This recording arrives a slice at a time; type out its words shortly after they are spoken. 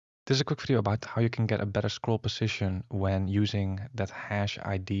This is a quick video about how you can get a better scroll position when using that hash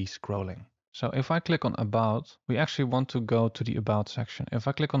ID scrolling. So if I click on About, we actually want to go to the About section. If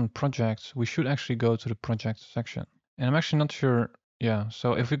I click on Projects, we should actually go to the Projects section. And I'm actually not sure. Yeah,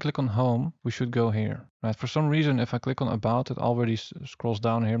 so if we click on Home, we should go here, right? For some reason, if I click on About, it already scrolls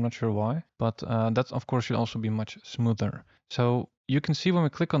down here. I'm not sure why, but that of course should also be much smoother. So you can see when we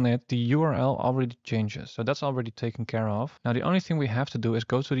click on it, the URL already changes. So that's already taken care of. Now the only thing we have to do is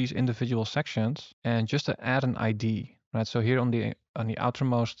go to these individual sections and just to add an ID, right? So here on the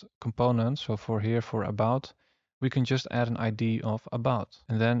outermost component, so for About, we can just add an ID of About.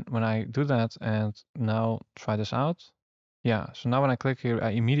 And then when I do that and now try this out, yeah, so now when I click here,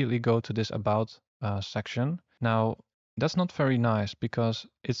 I immediately go to this About section. Now that's not very nice because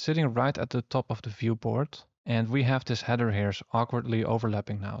it's sitting right at the top of the viewport. And we have this header here awkwardly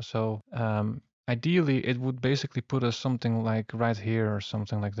overlapping now. So ideally, it would basically put us something like right here or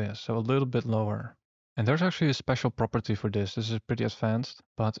something like this. So a little bit lower. And there's actually a special property for this. This is pretty advanced.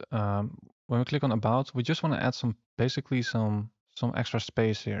 But when we click on About, we just want to add basically some extra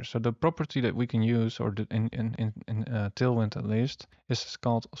space here. So the property that we can use, or in Tailwind at least, is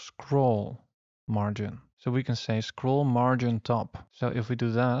called scroll margin. So we can say scroll margin top. So if we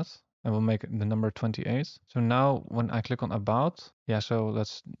do that, and we'll make the number 28. So now when I click on About, yeah, so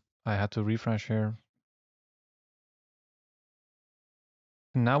I had to refresh here.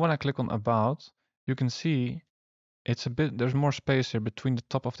 Now when I click on About, you can see there's more space here between the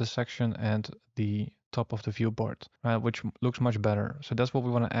top of the section and the top of the viewport, right, which looks much better. So that's what we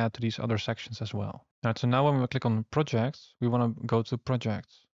want to add to these other sections as well. Right, so now when we click on Projects, we want to go to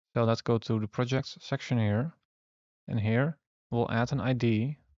Projects. So let's go to the Projects section here. And here we'll add an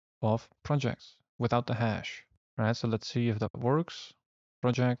ID of projects without the hash, right? So let's see if that works.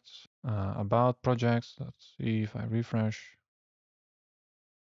 Projects, About projects. Let's see if I refresh.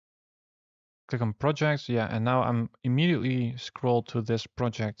 Click on projects, yeah, and now I'm immediately scroll to this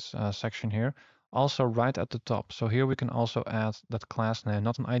projects section here, also right at the top. So here we can also add that class name,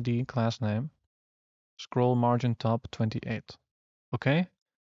 not an ID, class name. Scroll margin top 28. Okay.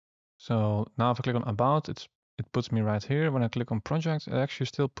 So now if I click on About, it puts me right here. When I click on projects, it actually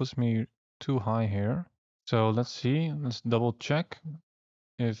still puts me too high here. So let's see, let's double check.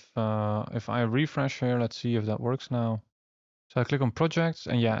 If I refresh here, let's see if that works now. So I click on projects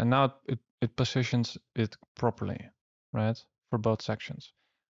and yeah, and now it positions it properly, right? For both sections.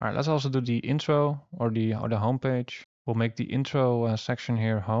 All right, let's also do the intro or the home page. We'll make the intro section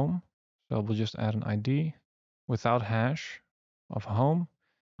here home. So we'll just add an ID without hash of home.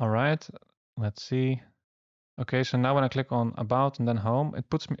 All right, let's see. Okay, so now when I click on About and then Home, it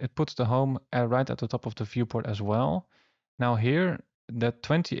puts the home right at the top of the viewport as well. Now here, that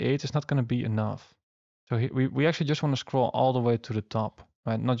 28 is not going to be enough. So here, we actually just want to scroll all the way to the top,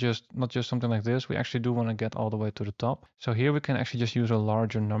 right? Not just something like this. We actually do want to get all the way to the top. So here we can actually just use a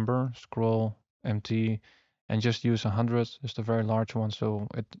larger number, scroll empty, and just use 100. It's the very large one, so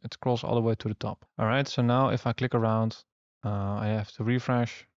it scrolls all the way to the top. All right, so now if I click around, I have to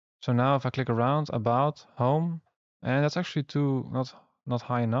refresh. So now if I click around, About, Home, and that's actually not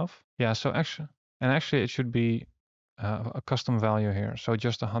high enough. Yeah, so actually it should be a custom value here. So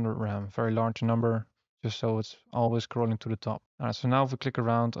just 100 RAM, very large number, just so it's always scrolling to the top. All right, so now if we click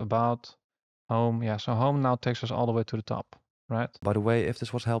around, About, Home, yeah, so Home now takes us all the way to the top. Right. By the way, if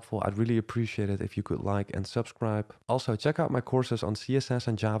this was helpful, I'd really appreciate it if you could like and subscribe. Also, check out my courses on CSS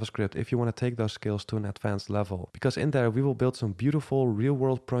and JavaScript if you want to take those skills to an advanced level. Because in there, we will build some beautiful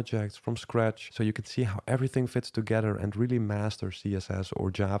real-world projects from scratch so you can see how everything fits together and really master CSS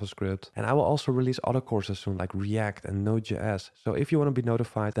or JavaScript. And I will also release other courses soon like React and Node.js. So if you want to be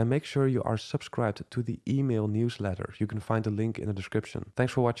notified, then make sure you are subscribed to the email newsletter. You can find the link in the description.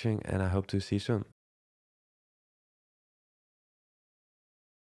 Thanks for watching and I hope to see you soon.